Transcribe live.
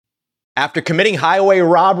After committing highway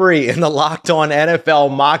robbery in the Locked On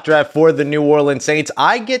NFL mock draft for the New Orleans Saints,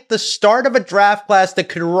 I get the start of a draft class that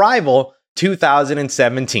could rival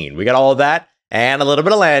 2017. We got all of that and a little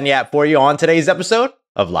bit of lagniappe for you on today's episode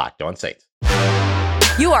of Locked On Saints.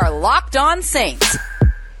 You are Locked On Saints,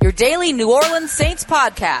 your daily New Orleans Saints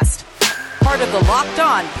podcast. Part of the Locked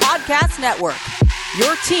On Podcast Network,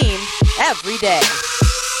 your team every day.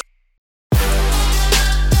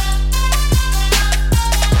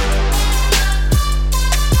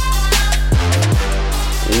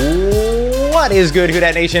 What is good, Who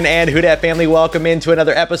Dat Nation and Who Dat family? Welcome into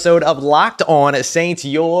another episode of Locked On Saints,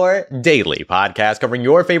 your daily podcast covering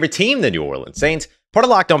your favorite team, the New Orleans Saints. Part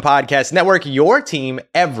of Locked On Podcast Network, your team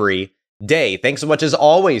every day. Thanks so much as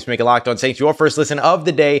always for making Locked On Saints your first listen of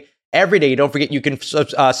the day every day. Don't forget you can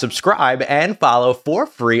subscribe and follow for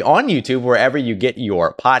free on YouTube wherever you get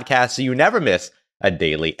your podcasts so you never miss a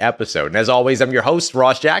daily episode. And as always, I'm your host,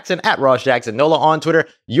 Ross Jackson, at Ross Jackson Nola on Twitter,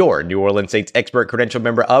 your New Orleans Saints expert credentialed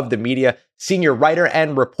member of the media, senior writer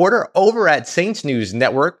and reporter over at Saints News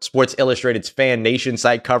Network, Sports Illustrated's Fan Nation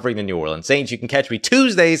site covering the New Orleans Saints. You can catch me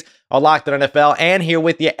Tuesdays on Locked On NFL and here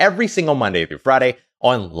with you every single Monday through Friday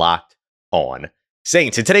on Locked On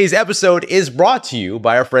Saints. And today's episode is brought to you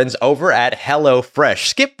by our friends over at HelloFresh.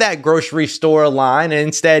 Skip that grocery store line and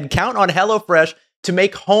instead count on HelloFresh to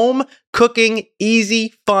make home cooking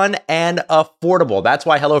easy, fun, and affordable. That's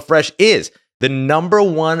why HelloFresh is the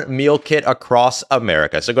 #1 meal kit across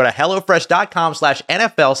America. So go to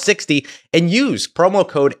HelloFresh.com/NFL60 and use promo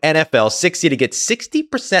code NFL60 to get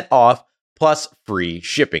 60% off plus free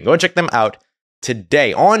shipping. Go and check them out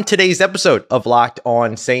today. On today's episode of Locked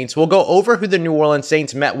On Saints, we'll go over who the New Orleans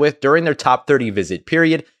Saints met with during their top 30 visit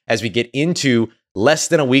period as we get into less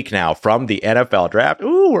than a week now from the NFL draft.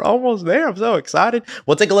 Ooh, we're almost there. I'm so excited.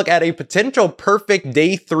 We'll take a look at a potential perfect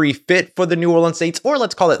day 3 fit for the New Orleans Saints, or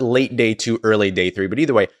let's call it late day 2, early day 3. But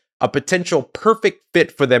either way, a potential perfect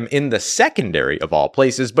fit for them in the secondary of all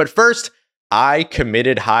places. But first, I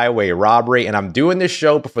committed highway robbery, and I'm doing this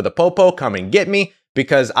show before the Popo come and get me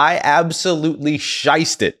because I absolutely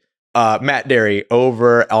shysted Matt Derry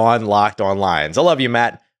over on Locked On Lions. I love you,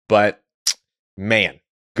 Matt, but man,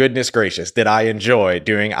 goodness gracious, did I enjoy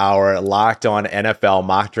doing our Locked On NFL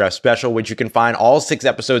mock draft special, which you can find all 6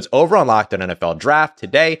 episodes over on Locked On NFL Draft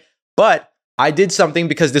today. But I did something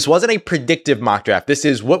because this wasn't a predictive mock draft. This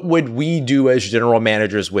is what would we do as general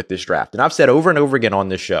managers with this draft. And I've said over and over again on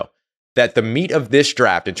this show that the meat of this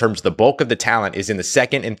draft, in terms of the bulk of the talent, is in the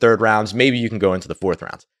 2nd and 3rd rounds. Maybe you can go into the 4th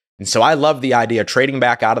rounds. And so I love the idea of trading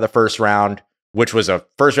back out of the 1st round, which was a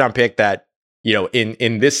 1st round pick that, you know,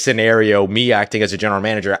 in this scenario, me acting as a general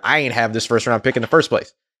manager, I ain't have this 1st round pick in the first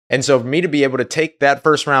place. And so for me to be able to take that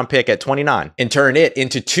 1st round pick at 29 and turn it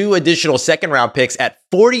into 2 additional 2nd round picks at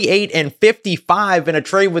 48 and 55 in a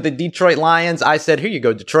trade with the Detroit Lions, I said, here you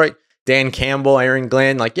go, Detroit. Dan Campbell, Aaron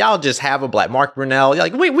Glenn, like, y'all just have a black Mark Brunell.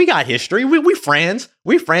 Like, we got history. We friends.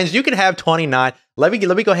 We friends. You can have 29. Let me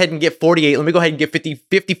go ahead and get 48. Let me go ahead and get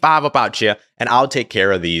 55 about you, and I'll take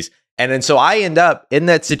care of these. And then so I end up in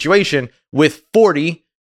that situation with 40,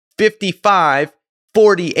 55,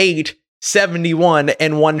 48, 71,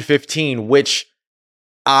 and 115, which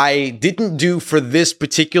I didn't do for this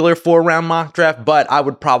particular 4-round mock draft, but I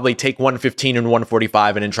would probably take 115 and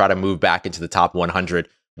 145 and then try to move back into the top 100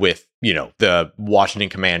 with, you know, the Washington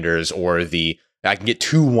Commanders, or I can get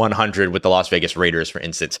to 100 with the Las Vegas Raiders, for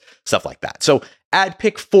instance, stuff like that. So at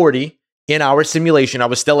pick 40, in our simulation, I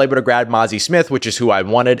was still able to grab Mazi Smith, which is who I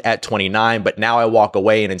wanted at 29, but now I walk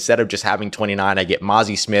away, and instead of just having 29, I get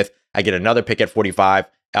Mazi Smith. I get another pick at 45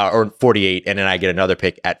 or 48, and then I get another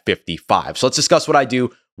pick at 55. So let's discuss what I do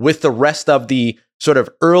with the rest of the sort of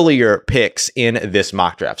earlier picks in this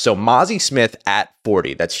mock draft. So Mazi Smith at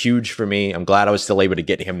 40, that's huge for me. I'm glad I was still able to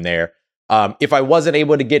get him there. If I wasn't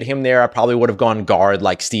able to get him there, I probably would have gone guard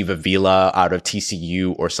like Steve Avila out of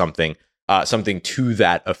TCU or something to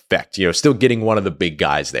that effect, you know, still getting one of the big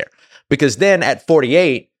guys there. Because then at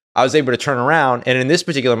 48, I was able to turn around, and in this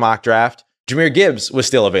particular mock draft, Jahmyr Gibbs was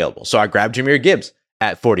still available. So I grabbed Jahmyr Gibbs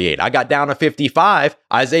at 48. I got down to 55,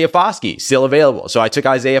 Isaiah Foskey still available. So I took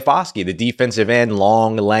Isaiah Foskey, the defensive end,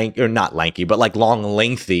 long, or not lanky, but like long,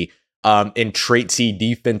 lengthy, and traitsy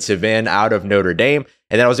defensive end out of Notre Dame.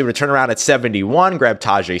 And then I was able to turn around at 71, grab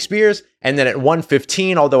Tajay Spears. And then at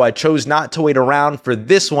 115, although I chose not to wait around for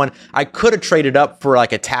this one, I could have traded up for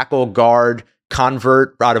like a tackle guard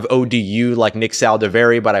convert out of ODU like Nick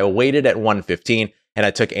Saldiveri, but I waited at 115 and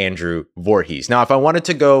I took Andrew Voorhees. Now, if I wanted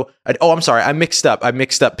to go, I mixed up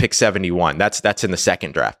pick 71. That's in the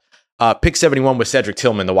second draft. Pick 71 was Cedric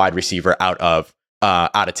Tillman, the wide receiver out of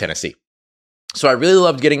Tennessee. So I really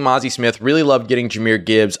loved getting Mazi Smith, really loved getting Jahmyr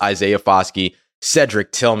Gibbs, Isaiah Foskey,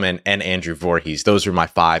 Cedric Tillman, and Andrew Voorhees. Those were my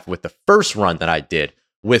 5 with the first run that I did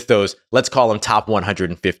with those, let's call them top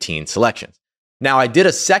 115 selections. Now, I did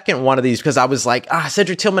a second one of these because I was like,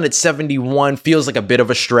 Cedric Tillman at 71 feels like a bit of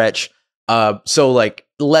a stretch. So like,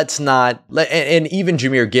 let's not, and even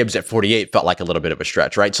Jahmyr Gibbs at 48 felt like a little bit of a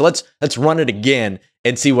stretch, right? So let's run it again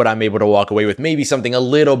and see what I'm able to walk away with, maybe something a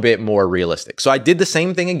little bit more realistic. So I did the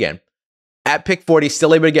same thing again. At pick 40,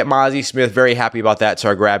 still able to get Mazi Smith. Very happy about that. So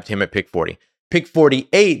I grabbed him at pick 40. Pick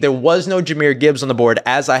 48, there was no Jahmyr Gibbs on the board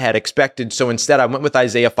as I had expected. So instead, I went with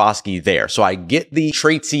Isaiah Foskey there. So I get the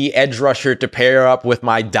traitsy edge rusher to pair up with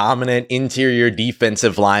my dominant interior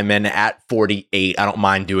defensive lineman at 48. I don't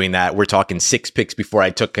mind doing that. We're talking 6 picks before I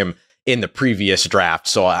took him in the previous draft.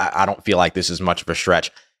 So I don't feel like this is much of a stretch.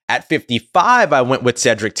 At 55, I went with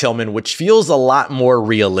Cedric Tillman, which feels a lot more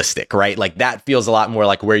realistic, right? Like that feels a lot more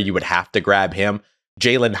like where you would have to grab him.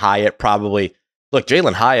 Jalen Hyatt probably. Look,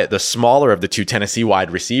 Jalen Hyatt, the smaller of the 2 Tennessee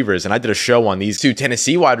wide receivers, and I did a show on these 2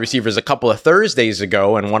 Tennessee wide receivers a couple of Thursdays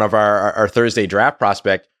ago in one of our Thursday draft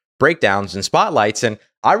prospect breakdowns and spotlights, and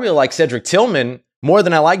I really like Cedric Tillman more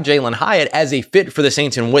than I like Jalen Hyatt as a fit for the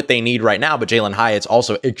Saints and what they need right now, but Jalen Hyatt's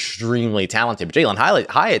also extremely talented. But Jalen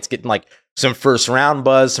Hyatt's getting like some first round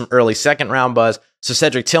buzz, some early second round buzz. So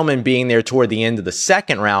Cedric Tillman being there toward the end of the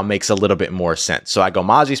second round makes a little bit more sense. So I go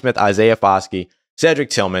Mazi Smith, Isaiah Foskey,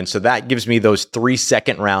 Cedric Tillman. So that gives me those 3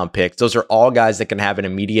 second round picks. Those are all guys that can have an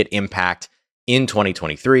immediate impact in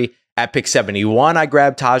 2023. At pick 71, I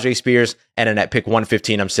grabbed Tajay Spears. And then at pick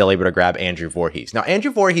 115, I'm still able to grab Andrew Voorhees. Now,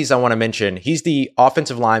 Andrew Voorhees, I want to mention, he's the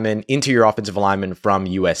offensive lineman, interior offensive lineman from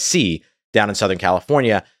USC down in Southern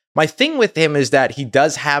California. My thing with him is that he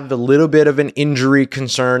does have a little bit of an injury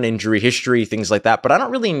concern, injury history, things like that. But I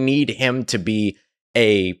don't really need him to be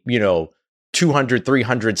a, 200,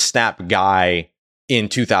 300 snap guy in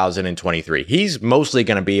 2023. He's mostly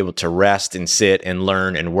going to be able to rest and sit and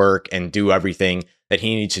learn and work and do everything that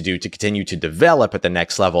he needs to do to continue to develop at the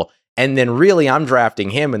next level. And then really, I'm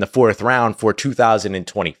drafting him in the 4th round for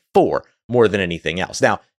 2024 more than anything else.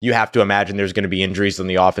 Now, you have to imagine there's going to be injuries on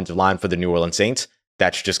the offensive line for the New Orleans Saints.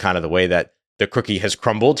 That's just kind of the way that the cookie has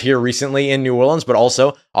crumbled here recently in New Orleans, but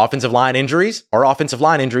also offensive line injuries are offensive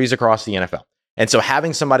line injuries across the NFL. And so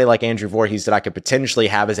having somebody like Andrew Voorhees that I could potentially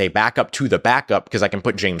have as a backup to the backup, because I can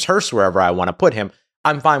put James Hurst wherever I want to put him,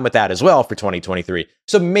 I'm fine with that as well for 2023.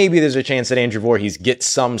 So maybe there's a chance that Andrew Voorhees gets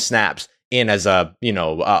some snaps in as a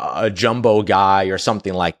jumbo guy or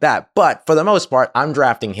something like that. But for the most part, I'm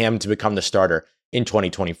drafting him to become the starter in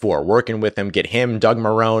 2024, working with him, get him, Doug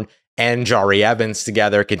Marrone, and Jari Evans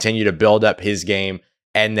together, continue to build up his game,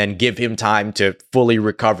 and then give him time to fully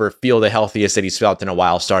recover, feel the healthiest that he's felt in a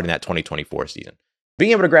while starting that 2024 season.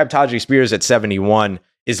 Being able to grab Tajay Spears at 71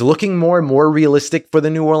 is looking more and more realistic for the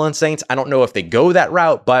New Orleans Saints. I don't know if they go that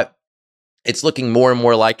route, but it's looking more and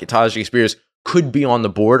more like Tajay Spears could be on the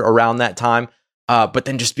board around that time. But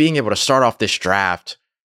then just being able to start off this draft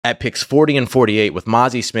at picks 40 and 48 with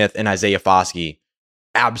Mazi Smith and Isaiah Foskey,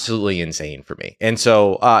 absolutely insane for me. And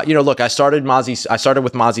so, look, I started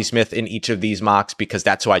with Mazi Smith in each of these mocks because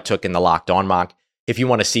that's who I took in the Locked On mock. If you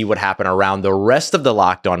want to see what happened around the rest of the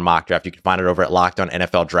Locked On mock draft, you can find it over at Locked On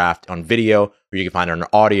NFL Draft on video, or you can find it on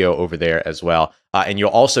audio over there as well. And you'll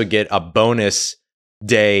also get a bonus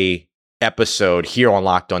day episode here on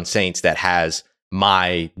Locked On Saints that has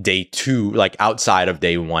my day 2, like outside of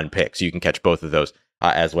day 1 pick. So you can catch both of those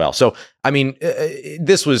as well. So, I mean,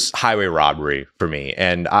 this was highway robbery for me,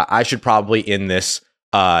 and I should probably end this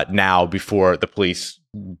now before the police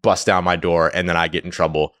bust down my door and then I get in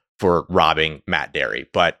trouble for robbing Matt Derry.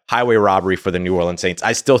 But highway robbery for the New Orleans Saints.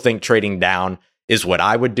 I still think trading down is what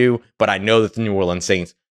I would do, but I know that the New Orleans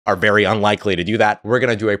Saints are very unlikely to do that. We're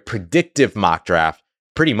going to do a predictive mock draft,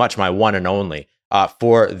 pretty much my one and only,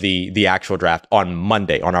 for the actual draft on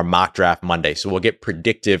Monday, on our mock draft Monday. So we'll get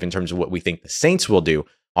predictive in terms of what we think the Saints will do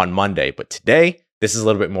on Monday. But today, this is a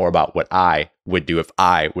little bit more about what I would do if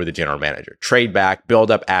I were the general manager. Trade back,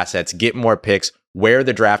 build up assets, get more picks where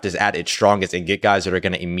the draft is at its strongest, and get guys that are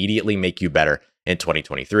going to immediately make you better in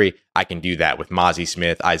 2023. I can do that with Mazi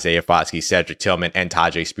Smith, Isaiah Foskey, Cedric Tillman, and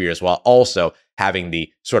Tajay Spears, while also having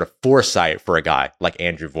the sort of foresight for a guy like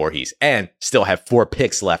Andrew Voorhees, and still have 4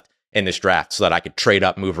 picks left in this draft so that I could trade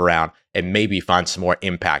up, move around, and maybe find some more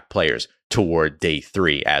impact players toward day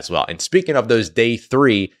 3 as well. And speaking of those day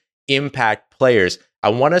 3 impact players, I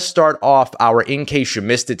want to start off our In Case You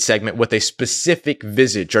Missed It segment with a specific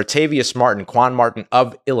visit, Jartavius Martin, Quan Martin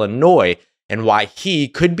of Illinois, and why he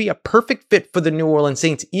could be a perfect fit for the New Orleans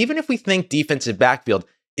Saints, even if we think defensive backfield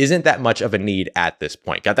isn't that much of a need at this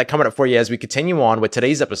point. Got that coming up for you as we continue on with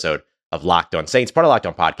today's episode of Locked On Saints, part of Locked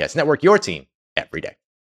On Podcast Network, your team every day.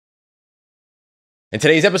 And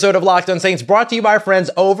today's episode of Locked On Saints brought to you by our friends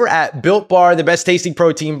over at Built Bar, the best tasting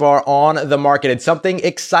protein bar on the market. And something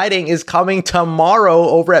exciting is coming tomorrow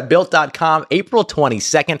over at Built.com, April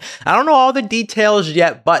 22nd. I don't know all the details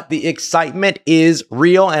yet, but the excitement is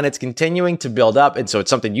real and it's continuing to build up. And so it's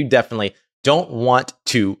something you definitely don't want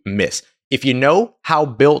to miss. If you know how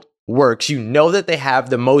Built works, you know that they have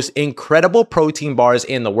the most incredible protein bars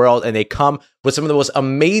in the world, and they come with some of the most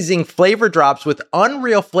amazing flavor drops with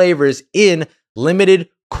unreal flavors in limited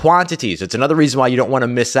quantities. It's another reason why you don't want to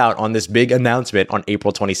miss out on this big announcement on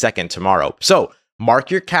April 22nd tomorrow. So mark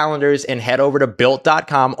your calendars and head over to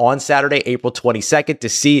Built.com on Saturday, April 22nd to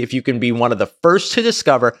see if you can be one of the first to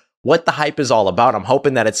discover what the hype is all about. I'm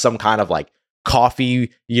hoping that it's some kind of like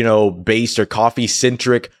coffee, based or coffee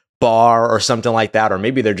centric bar or something like that. Or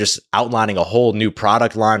maybe they're just outlining a whole new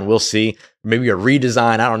product line. We'll see. Maybe a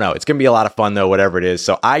redesign. I don't know. It's going to be a lot of fun though, whatever it is.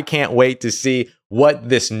 So I can't wait to see what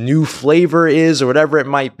this new flavor is or whatever it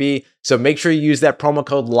might be. So make sure you use that promo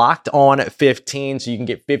code LOCKEDON15 so you can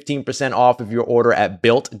get 15% off of your order at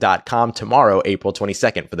Built.com tomorrow, April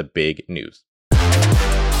 22nd for the big news.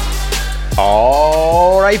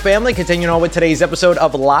 All right, family, continuing on with today's episode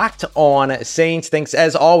of Locked On Saints. Thanks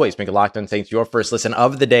as always. Make Locked On Saints your first listen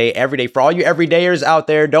of the day every day. For all you everydayers out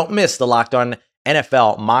there, don't miss the Locked On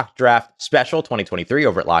NFL Mock Draft Special 2023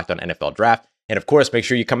 over at Locked On NFL Draft. And of course, make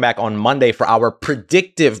sure you come back on Monday for our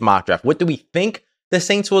predictive mock draft. What do we think the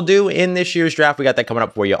Saints will do in this year's draft? We got that coming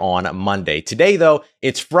up for you on Monday. Today, though,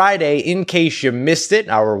 it's Friday. In case you missed it,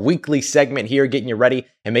 our weekly segment here, getting you ready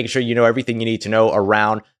and making sure you know everything you need to know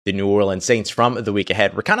around the New Orleans Saints from the week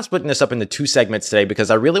ahead. We're kind of splitting this up into two segments today because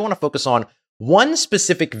I really want to focus on one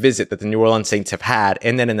specific visit that the New Orleans Saints have had.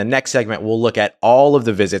 And then in the next segment, we'll look at all of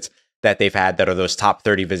the visits that they've had that are those top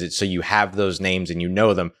 30 visits. So you have those names and you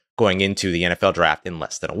know them going into the NFL draft in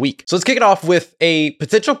less than a week. So let's kick it off with a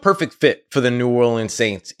potential perfect fit for the New Orleans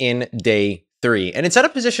Saints in day 3. And it's at a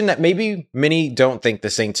position that maybe many don't think the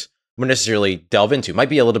Saints would necessarily delve into. Might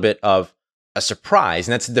be a little bit of a surprise,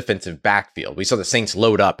 and that's the defensive backfield. We saw the Saints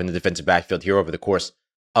load up in the defensive backfield here over the course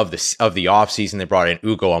of the offseason. They brought in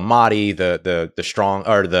Ugo Amadi, the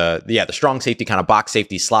strong safety, kind of box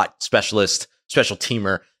safety slot specialist, special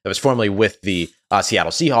teamer that was formerly with the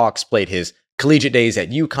Seattle Seahawks, played his collegiate days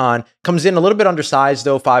at UConn. Comes in a little bit undersized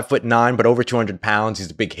though, 5'9", but over 200 pounds.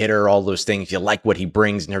 He's a big hitter, all those things. You like what he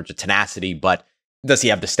brings in terms of tenacity, but does he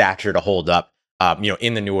have the stature to hold up,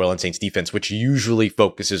 in the New Orleans Saints defense, which usually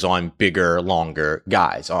focuses on bigger, longer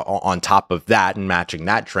guys. On top of that and matching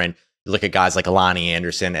that trend, you look at guys like Lonnie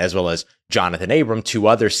Anderson as well as Jonathan Abram, two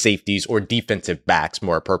other safeties or defensive backs,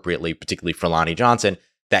 more appropriately, particularly for Lonnie Johnson,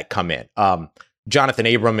 that come in. Jonathan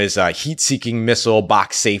Abram is a heat-seeking missile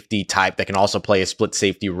box safety type that can also play a split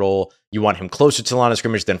safety role. You want him closer to the line of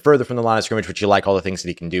scrimmage than further from the line of scrimmage, which you like all the things that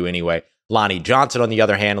he can do anyway. Lonnie Johnson, on the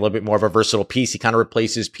other hand, a little bit more of a versatile piece. He kind of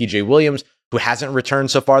replaces PJ Williams, who hasn't returned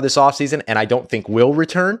so far this offseason, and I don't think will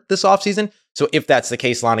return this offseason. So if that's the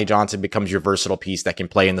case, Lonnie Johnson becomes your versatile piece that can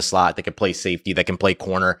play in the slot, that can play safety, that can play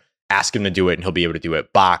corner. Ask him to do it, and he'll be able to do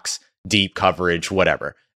it. Box, deep coverage,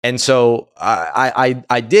 whatever. And so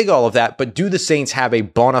I dig all of that, but do the Saints have a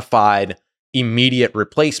bona fide immediate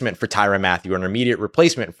replacement for Tyrann Mathieu, or an immediate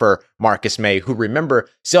replacement for Marcus Maye, who, remember,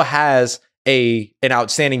 still has an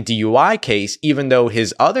outstanding DUI case, even though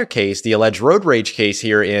his other case, the alleged road rage case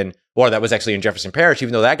that was actually in Jefferson Parish,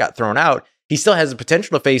 even though that got thrown out, he still has the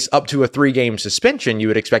potential to face up to a 3-game suspension you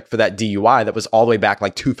would expect for that DUI that was all the way back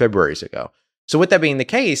like 2 Februaries ago. So with that being the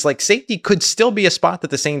case, like, safety could still be a spot that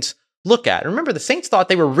the Saints look at. Remember, the Saints thought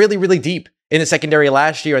they were really, really deep in the secondary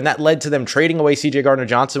last year, and that led to them trading away CJ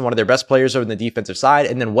Gardner-Johnson, one of their best players over the defensive side.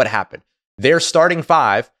 And then what happened? Their starting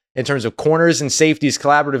 5, in terms of corners and safeties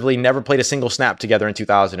collaboratively, never played a single snap together in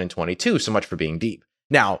 2022. So much for being deep.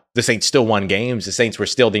 Now, the Saints still won games. The Saints were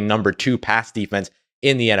still the number 2 pass defense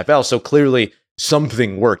in the NFL. So clearly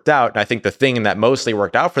something worked out. And I think the thing that mostly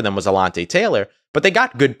worked out for them was Alontae Taylor. But they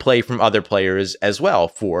got good play from other players as well,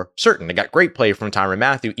 for certain. They got great play from Tyrann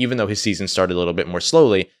Mathieu, even though his season started a little bit more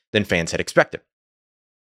slowly than fans had expected.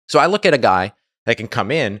 So I look at a guy that can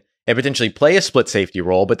come in and potentially play a split safety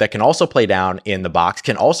role, but that can also play down in the box,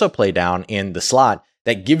 can also play down in the slot,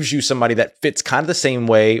 that gives you somebody that fits kind of the same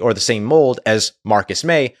way or the same mold as Marcus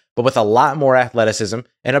Maye, but with a lot more athleticism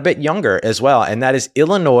and a bit younger as well. And that is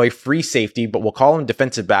Illinois free safety, but we'll call him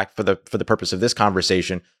defensive back for the purpose of this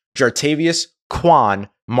conversation, Jartavius Quan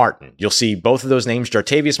Martin. You'll see both of those names,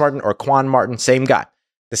 Jartavius Martin or Quan Martin, same guy.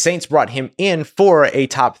 The Saints brought him in for a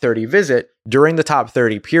top 30 visit during the top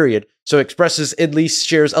 30 period, so expresses at least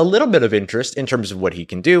shares a little bit of interest in terms of what he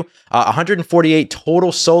can do. 148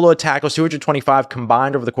 total solo tackles, 225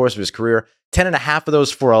 combined over the course of his career, 10 and a half of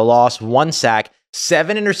those for a loss, 1 sack,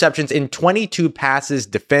 7 interceptions in 22 passes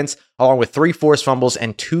defense, along with 3 forced fumbles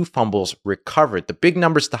and 2 fumbles recovered. The big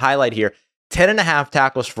numbers to highlight here: 10 and a half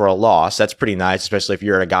tackles for a loss. That's pretty nice, especially if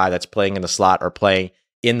you're a guy that's playing in the slot or playing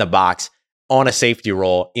in the box on a safety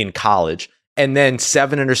role in college. And then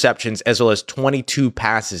 7 interceptions as well as 22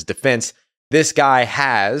 passes defense. This guy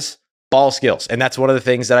has ball skills. And that's one of the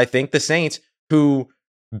things that I think the Saints, who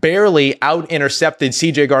barely out-intercepted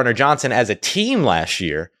CJ Gardner-Johnson as a team last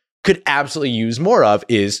year, could absolutely use more of,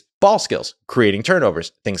 is ball skills, creating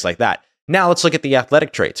turnovers, things like that. Now let's look at the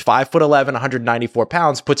athletic traits. 5'11", 194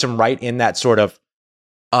 pounds puts him right in that sort of,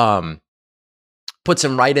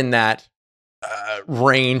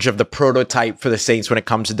 range of the prototype for the Saints when it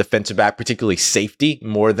comes to defensive back, particularly safety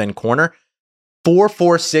more than corner.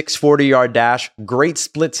 4.46 40-yard dash, great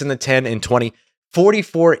splits in the 10 and 20,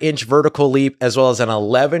 44-inch vertical leap, as well as an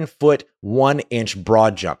 11-foot 1-inch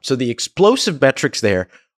broad jump. So the explosive metrics there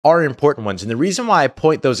are important ones. And the reason why I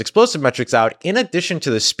point those explosive metrics out, in addition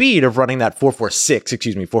to the speed of running that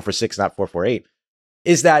 4.46, not 4.48,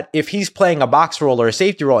 is that if he's playing a box roll or a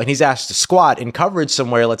safety roll and he's asked to squat in coverage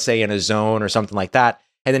somewhere, let's say in a zone or something like that,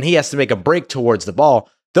 and then he has to make a break towards the ball,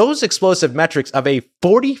 those explosive metrics of a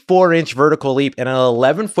 44-inch vertical leap and an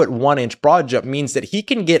 11-foot 1-inch broad jump means that he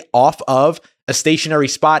can get off of a stationary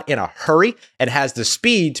spot in a hurry and has the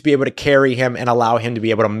speed to be able to carry him and allow him to be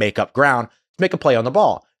able to make up ground, to make a play on the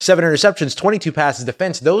ball. 7 interceptions, 22 passes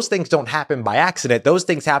defense. Those things don't happen by accident. Those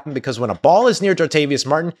things happen because when a ball is near Jartavius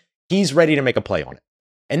Martin, he's ready to make a play on it.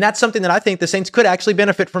 And that's something that I think the Saints could actually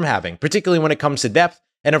benefit from having, particularly when it comes to depth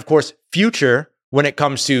and, of course, future when it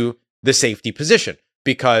comes to the safety position.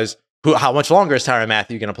 Because how much longer is Tyrann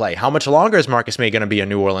Mathieu going to play? How much longer is Marcus Maye going to be a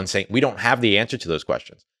New Orleans Saint? We don't have the answer to those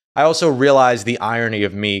questions. I also realize the irony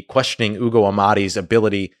of me questioning Ugo Amadi's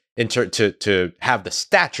ability to have the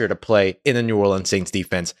stature to play in the New Orleans Saints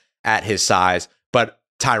defense at his size, but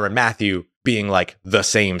Tyrann Mathieu being like the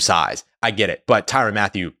same size. I get it, but Tyrann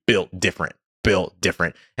Mathieu built different.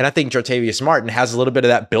 And I think Jartavius Martin has a little bit of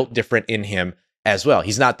that built different in him as well.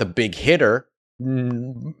 He's not the big hitter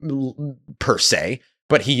per se,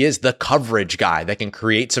 but he is the coverage guy that can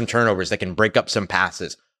create some turnovers, that can break up some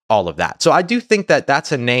passes, all of that. So I do think that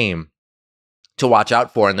that's a name to watch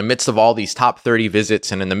out for in the midst of all these top 30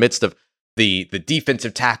 visits and in the midst of the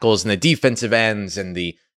defensive tackles and the defensive ends and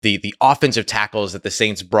the offensive tackles that the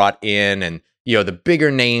Saints brought in, and the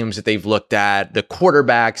bigger names that they've looked at, the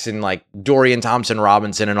quarterbacks and like Dorian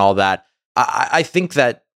Thompson-Robinson and all that. I think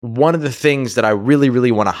that one of the things that I really,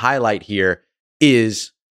 really want to highlight here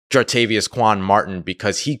is Jartavius Quan Martin,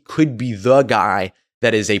 because he could be the guy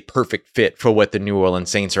that is a perfect fit for what the New Orleans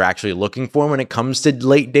Saints are actually looking for when it comes to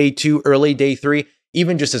late day 2, early day 3,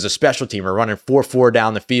 even just as a special teamer, running 4-4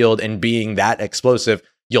 down the field and being that explosive.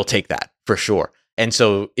 You'll take that for sure. And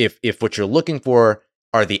so if what you're looking for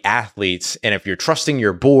are the athletes, and if you're trusting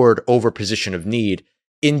your board over position of need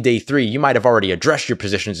in day 3, you might have already addressed your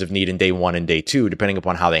positions of need in day 1 and day 2, depending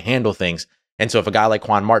upon how they handle things. And so if a guy like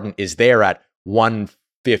Quan Martin is there at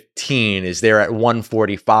 115, is there at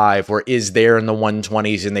 145, or is there in the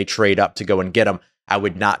 120s and they trade up to go and get him, I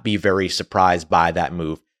would not be very surprised by that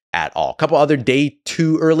move at all. A couple other day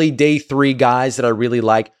 2, early day 3 guys that I really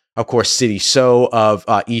like. Of course, City So of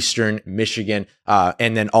Eastern Michigan,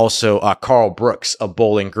 and then also Carl Brooks of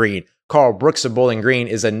Bowling Green. Carl Brooks of Bowling Green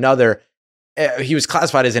is another, he was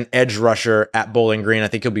classified as an edge rusher at Bowling Green. I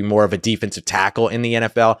think he'll be more of a defensive tackle in the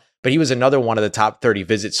NFL, but he was another one of the top 30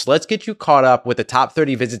 visits. So let's get you caught up with the top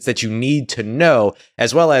 30 visits that you need to know,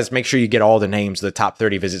 as well as make sure you get all the names of the top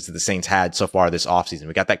 30 visits that the Saints had so far this offseason.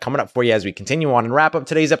 We got that coming up for you as we continue on and wrap up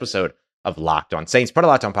today's episode of Locked On Saints, part of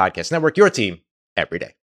Locked On Podcast Network, your team every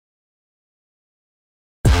day.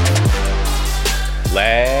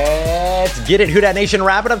 Let's get it, Who Dat Nation.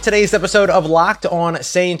 Wrapping up today's episode of Locked On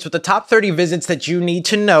Saints with the top 30 visits that you need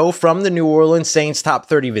to know from the New Orleans Saints top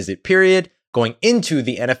 30 visit period going into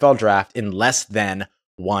the NFL draft in less than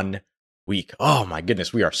 1 week. Oh my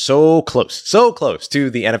goodness, we are so close to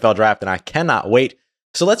the NFL draft, and I cannot wait.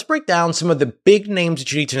 So let's break down some of the big names that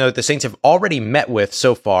you need to know that the Saints have already met with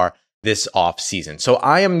so far this offseason. So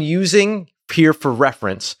I am using here for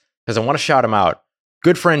reference, because I want to shout him out,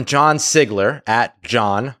 good friend John Sigler at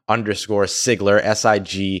John_Sigler,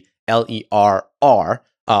 SIGLERR,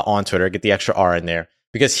 on Twitter. Get the extra R in there,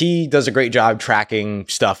 because he does a great job tracking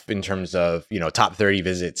stuff in terms of, top 30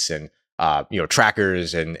 visits and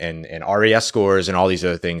trackers and RAS scores and all these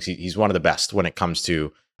other things. He's one of the best when it comes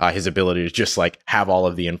to his ability to just like have all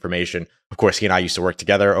of the information. Of course, he and I used to work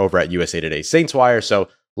together over at USA Today's Saints Wire, so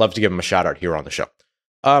love to give him a shout out here on the show.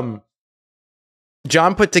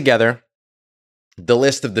 John put together the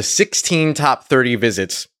list of the 16 top 30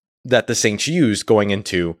 visits that the Saints used going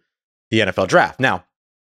into the NFL draft. Now,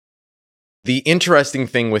 the interesting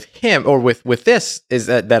thing with him, or with this, is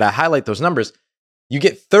that I highlight those numbers. You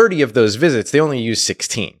get 30 of those visits. They only use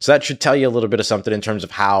 16. So that should tell you a little bit of something in terms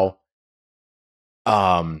of how,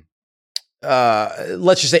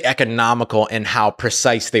 let's just say economical and how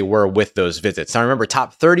precise they were with those visits. Now remember,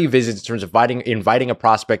 top 30 visits in terms of inviting a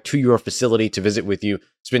prospect to your facility to visit with you,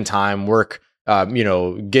 spend time, work,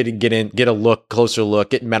 get a closer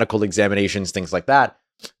look, get medical examinations, things like that.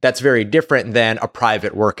 That's very different than a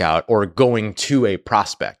private workout or going to a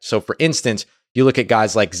prospect. So for instance, you look at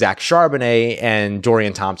guys like Zach Charbonnet and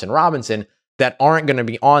Dorian Thompson-Robinson that aren't going to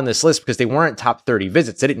be on this list because they weren't top 30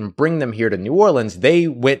 visits. They didn't bring them here to New Orleans. They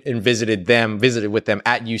went and visited with them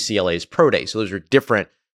at UCLA's Pro Day. So those are different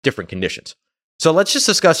conditions. So let's just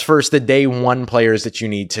discuss first the day one players that you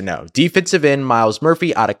need to know. Defensive end, Myles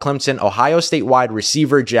Murphy out of Clemson. Ohio State wide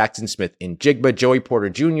receiver, Jackson Smith-Njigba. Joey Porter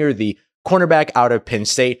Jr., the cornerback out of Penn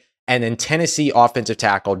State. And then Tennessee offensive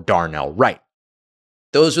tackle, Darnell Wright.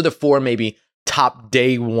 Those are the four maybe top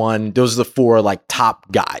day one. Those are the four like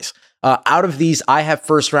top guys. Out of these, I have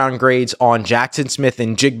first round grades on Jackson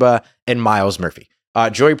Smith-Njigba and Myles Murphy.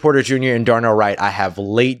 Joey Porter Jr. and Darnell Wright, I have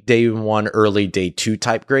late day one, early day two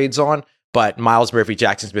type grades on. But Myles Murphy,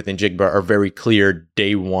 Jackson Smith-Njigba are very clear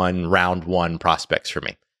day one, round one prospects for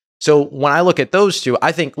me. So when I look at those two,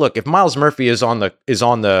 I think, look, if Myles Murphy is on the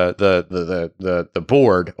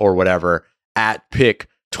board or whatever at pick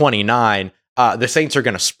 29, the Saints are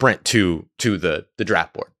going to sprint to the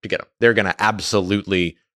draft board to get him. They're going to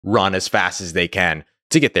absolutely run as fast as they can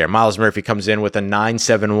to get there. Myles Murphy comes in with a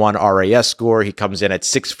 9.71 RAS score. He comes in at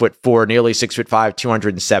 6'4", nearly 6'5",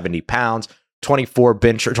 270 pounds, 25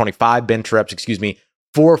 bench reps, 4.53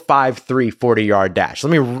 40-yard dash.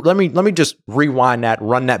 Let me just rewind that,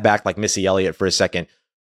 run that back like Missy Elliott for a second.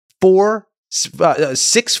 6'4",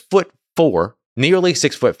 nearly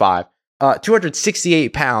 6'5",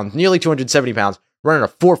 268 pounds, nearly 270 pounds, running a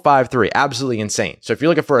 4.53, absolutely insane. So if you're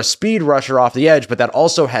looking for a speed rusher off the edge, but that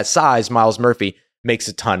also has size, Myles Murphy makes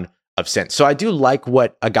a ton of sense. So I do like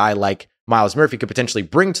what a guy like Myles Murphy could potentially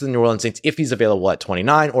bring to the New Orleans Saints if he's available at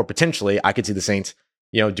 29, or potentially I could see the Saints,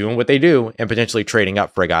 doing what they do and potentially trading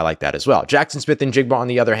up for a guy like that as well. Jackson Smith-Njigba, on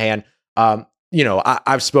the other hand,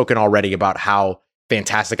 I've spoken already about how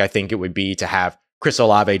fantastic I think it would be to have Chris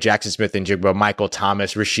Olave, Jackson Smith-Njigba, Michael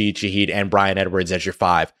Thomas, Rashid Shaheed, and Bryan Edwards as your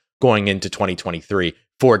five going into 2023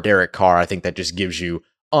 for Derek Carr. I think that just gives you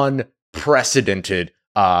unprecedented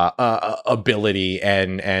ability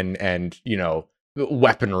and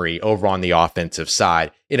weaponry over on the offensive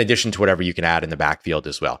side, in addition to whatever you can add in the backfield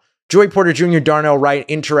as well. Joey Porter Jr., Darnell Wright,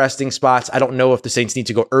 interesting spots. I don't know if the Saints need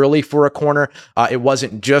to go early for a corner. It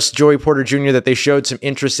wasn't just Joey Porter Jr. that they showed some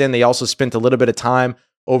interest in. They also spent a little bit of time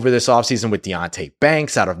over this offseason with Deonte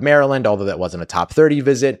Banks out of Maryland, although that wasn't a top 30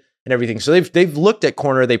 visit and everything. So they've looked at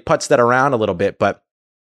corner. They putzed that around a little bit, but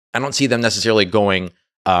I don't see them necessarily going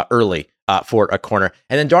early for a corner.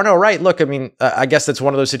 And then Darnell Wright, look, I guess that's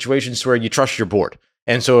one of those situations where you trust your board.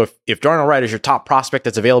 And so if Darnell Wright is your top prospect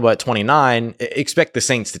that's available at 29, expect the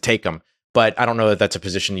Saints to take him. But I don't know that that's a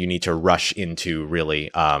position you need to rush into really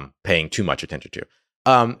paying too much attention to.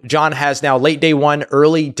 John has now late day one,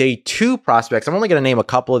 early day two prospects. I'm only going to name a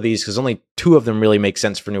couple of these because only two of them really make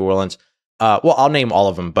sense for New Orleans. I'll name all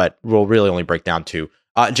of them, but we'll really only break down two.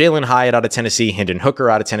 Jalen Hyatt out of Tennessee, Hendon Hooker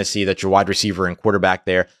out of Tennessee. That's your wide receiver and quarterback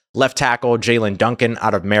there. Left tackle, Jalen Duncan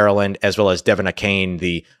out of Maryland, as well as Devin Akane,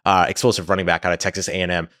 the explosive running back out of Texas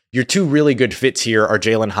A&M. Your two really good fits here are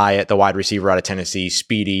Jalen Hyatt, the wide receiver out of Tennessee,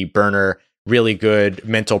 speedy, burner, really good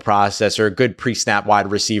mental processor, good pre-snap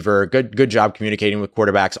wide receiver, good job communicating with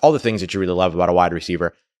quarterbacks, all the things that you really love about a wide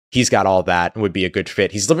receiver. He's got all that and would be a good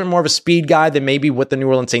fit. He's a little bit more of a speed guy than maybe what the New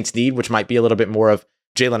Orleans Saints need, which might be a little bit more of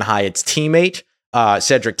Jalen Hyatt's teammate,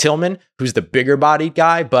 Cedric Tillman, who's the bigger bodied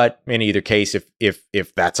guy. But in either case,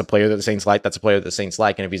 if that's a player that the Saints like, that's a player that the Saints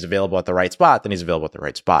like. And if he's available at the right spot, then he's available at the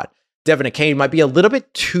right spot. Devin Akane might be a little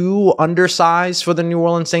bit too undersized for the New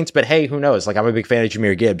Orleans Saints, but hey, who knows? Like, I'm a big fan of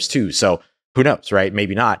Jahmyr Gibbs too. So who knows, right?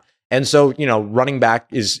 Maybe not. And so, running back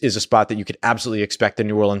is a spot that you could absolutely expect the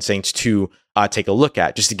New Orleans Saints to take a look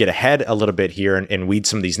at. Just to get ahead a little bit here and weed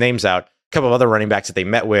some of these names out. A couple of other running backs that they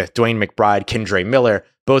met with, Dwayne McBride, Kendre Miller,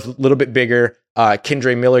 both a little bit bigger.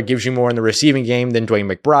 Kendre Miller gives you more in the receiving game than Dwayne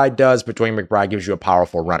McBride does, but Dwayne McBride gives you a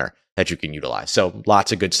powerful runner. that you can utilize. So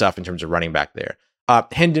lots of good stuff in terms of running back there.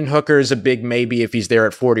 Hendon Hooker is a big maybe if he's there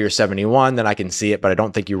at 40 or 71, then I can see it, but I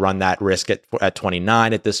don't think you run that risk at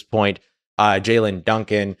 29 at this point. Jalen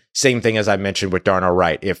Duncan, same thing as I mentioned with Darnell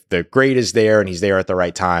Wright. If the grade is there and he's there at the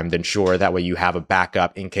right time, then sure, that way you have a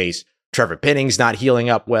backup in case Trevor Penning's not healing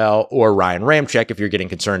up well, or Ryan Ramczyk if you're getting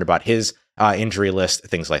concerned about his injury list,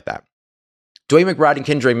 things like that. Dwayne McBride and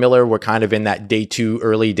Kendre Miller were kind of in that day 2,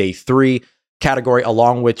 early day 3 category,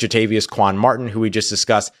 along with Jatavius Quan Martin, who we just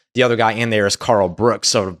discussed. The other guy in there is Carl Brooks,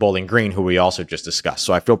 sort of Bowling Green, who we also just discussed.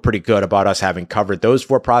 So I feel pretty good about us having covered those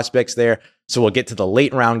 4 prospects there. So we'll get to the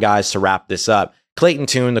late round guys to wrap this up. Clayton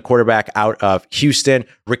Tune, the quarterback out of Houston.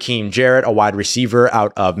 Raheem Jarrett, a wide receiver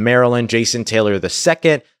out of Maryland. Jason Taylor II,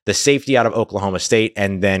 the safety out of Oklahoma State.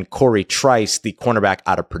 And then Corey Trice, the cornerback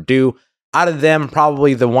out of Purdue. Out of them,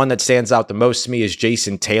 probably the one that stands out the most to me is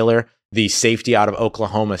Jason Taylor, the safety out of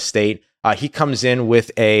Oklahoma State. He comes in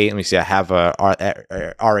with let me see, I have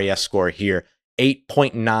a RAS score here,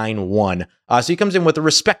 8.91. So he comes in with a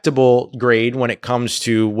respectable grade when it comes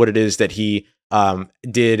to what it is that he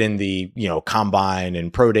did in the combine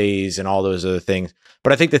and pro days and all those other things.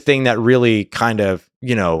 But I think the thing that really kind of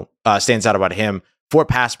stands out about him: 4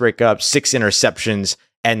 pass breakups, 6 interceptions,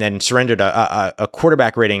 and then surrendered a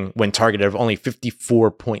quarterback rating when targeted of only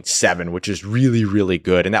 54.7, which is really, really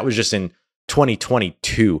good. And that was just in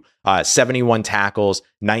 2022, 71 tackles,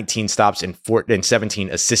 19 stops, and 17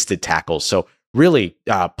 assisted tackles. So really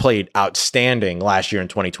played outstanding last year in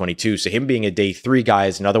 2022. So him being a day 3 guy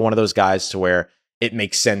is another one of those guys to where it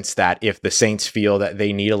makes sense that if the Saints feel that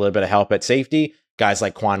they need a little bit of help at safety, guys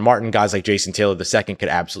like Quan Martin, guys like Jason Taylor II could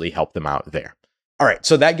absolutely help them out there. All right,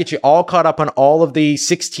 so that gets you all caught up on all of the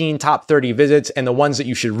 16 top 30 visits and the ones that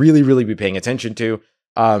you should really, really be paying attention to.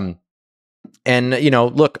 And,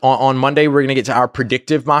 look, on Monday, we're going to get to our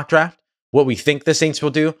predictive mock draft, what we think the Saints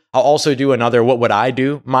will do. I'll also do another what would I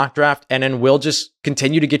do mock draft, and then we'll just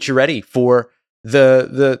continue to get you ready for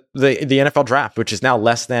the NFL draft, which is now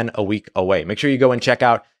less than a week away. Make sure you go and check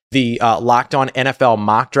out the Locked On NFL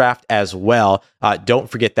mock draft as well. Don't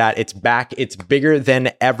forget that. It's back. It's bigger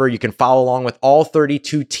than ever. You can follow along with all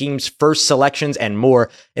 32 teams' first selections and more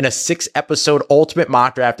in a 6-episode ultimate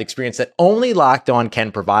mock draft experience that only Locked On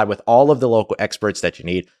can provide, with all of the local experts that you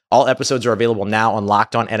need. All episodes are available now on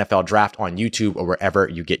Locked On NFL Draft on YouTube or wherever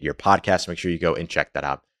you get your podcasts. Make sure you go and check that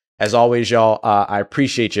out. As always, y'all, I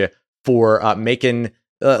appreciate you for making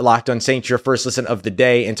Locked On Saints your first listen of the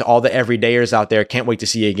day. And to all the everydayers out there, can't wait to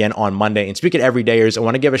see you again on Monday. And speaking of everydayers, I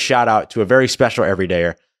want to give a shout out to a very special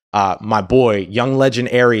everydayer, my boy, young legend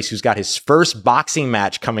Aries, who's got his first boxing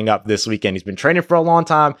match coming up this weekend. He's been training for a long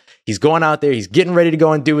time. He's going out there. He's getting ready to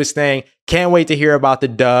go and do his thing. Can't wait to hear about the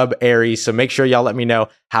dub, Aries. So make sure y'all let me know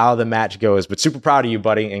how the match goes. But super proud of you,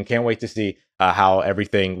 buddy, and can't wait to see how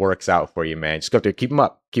everything works out for you, man. Just go up there, keep him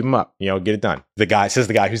up, get it done. The guy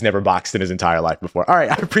who's never boxed in his entire life before. All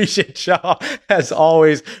right, I appreciate y'all, as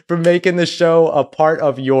always, for making the show a part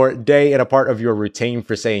of your day and a part of your routine,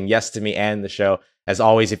 for saying yes to me and the show. As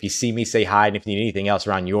always, if you see me, say hi, and if you need anything else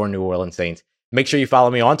around your New Orleans Saints, make sure you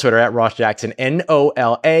follow me on Twitter at Ross Jackson,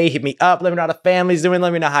 NOLA. Hit me up, let me know how the family's doing,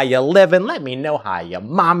 let me know how you're living, let me know how your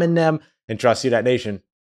mom and them, and trust you, that nation,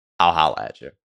 I'll holla at you.